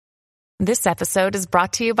This episode is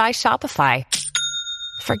brought to you by Shopify.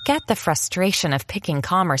 Forget the frustration of picking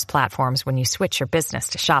commerce platforms when you switch your business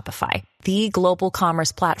to Shopify, the global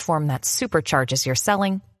commerce platform that supercharges your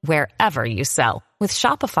selling wherever you sell. With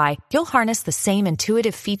Shopify, you'll harness the same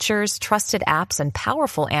intuitive features, trusted apps, and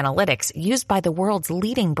powerful analytics used by the world's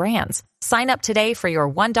leading brands. Sign up today for your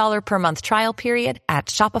 $1 per month trial period at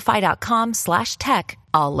shopify.com/tech,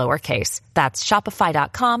 all lowercase. That's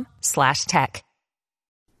shopify.com/tech.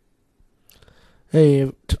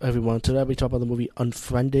 Hey everyone, today we talk about the movie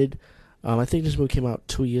Unfriended. I think this movie came out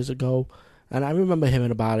 2 years ago, and I remember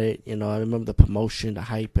hearing about it. You know, I remember the promotion, the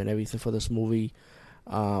hype, and everything for this movie.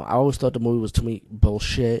 I always thought the movie was, to me,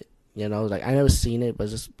 bullshit. You know, like, I never seen it, but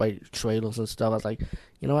just by trailers and stuff, I was like,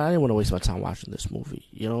 you know what, I didn't want to waste my time watching this movie.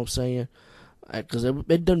 You know what I'm saying? Because it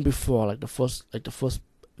been done before, like the first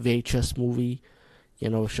VHS movie. You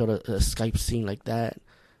know, showed a Skype scene like that.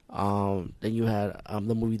 Then you had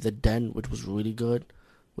the movie The Den, which was really good. It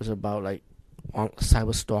was about like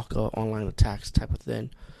cyber stalker, online attacks type of thing.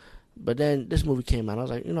 But then this movie came out. I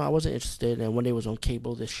was like, you know, I wasn't interested. And one day it was on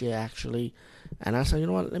cable this year actually, and I said, you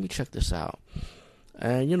know what, let me check this out.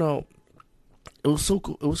 And you know, it was so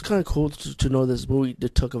cool. It was kind of cool to know this movie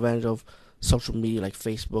that took advantage of social media like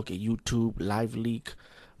Facebook and YouTube, Live Leak,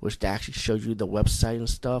 which they actually showed you the website and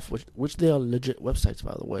stuff, which they are legit websites,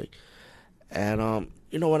 by the way. And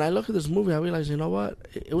you know, when I look at this movie, I realize, you know what,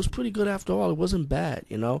 it was pretty good after all. It wasn't bad,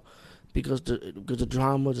 you know, because the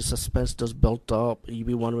drama, the suspense just built up. You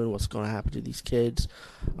be wondering what's going to happen to these kids.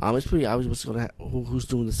 It's pretty obvious who's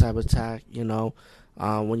doing the cyber attack, you know.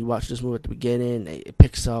 When you watch this movie at the beginning, it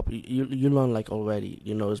picks up. You learn, like, already,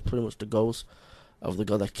 you know, it's pretty much the ghost of the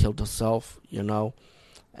girl that killed herself, you know.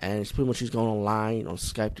 And it's pretty much she's going online on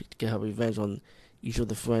Skype to get her revenge on each of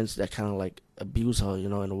the friends that kind of, like, abuse her, you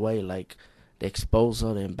know, in a way, like, they expose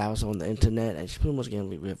her, they embarrass her on the internet, and she's pretty much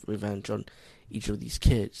getting revenge on each of these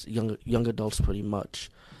kids, young adults, pretty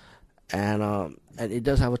much. And it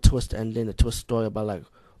does have a twist ending, a twist story about like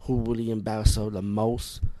who really embarrassed her the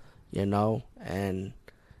most, you know. And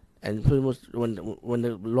pretty much when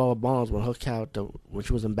Laura Barnes, when her character, when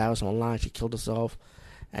she was embarrassed online, she killed herself,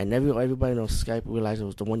 and everybody on Skype realized it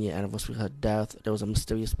was the 1 year anniversary of her death. There was a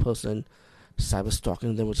mysterious person cyber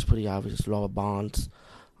stalking them, which is pretty obvious, Laura Barnes.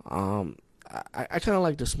 I kind of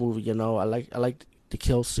like this movie, you know. I like the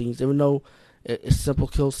kill scenes, even though it's simple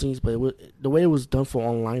kill scenes, but the way it was done for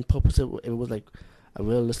online purposes, it was like a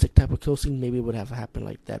realistic type of kill scene. Maybe it would have happened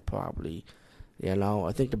like that, probably. You know,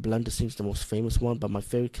 I think the blender scene is the most famous one, but my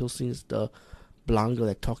favorite kill scene is the blonde girl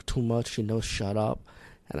that talked too much. She knows shut up,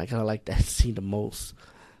 and I kind of like that scene the most.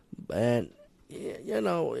 And you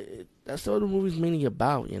know, that's what the movie's mainly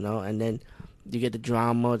about, you know. And then you get the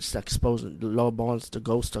drama, just exposing Laura Barnes, the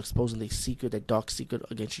ghost, exposing their dark secret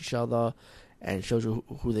against each other, and shows you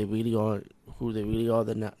who they really are. They're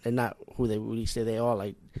not who they really say they are.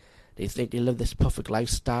 Like, they think they live this perfect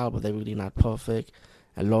lifestyle, but they're really not perfect.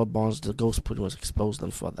 And Laura Barnes, the ghost, pretty much exposed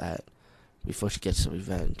them for that before she gets her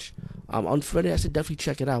revenge. Unfriended, I should definitely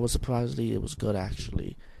check it out. Surprisingly, it was good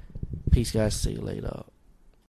actually. Peace, guys. See you later.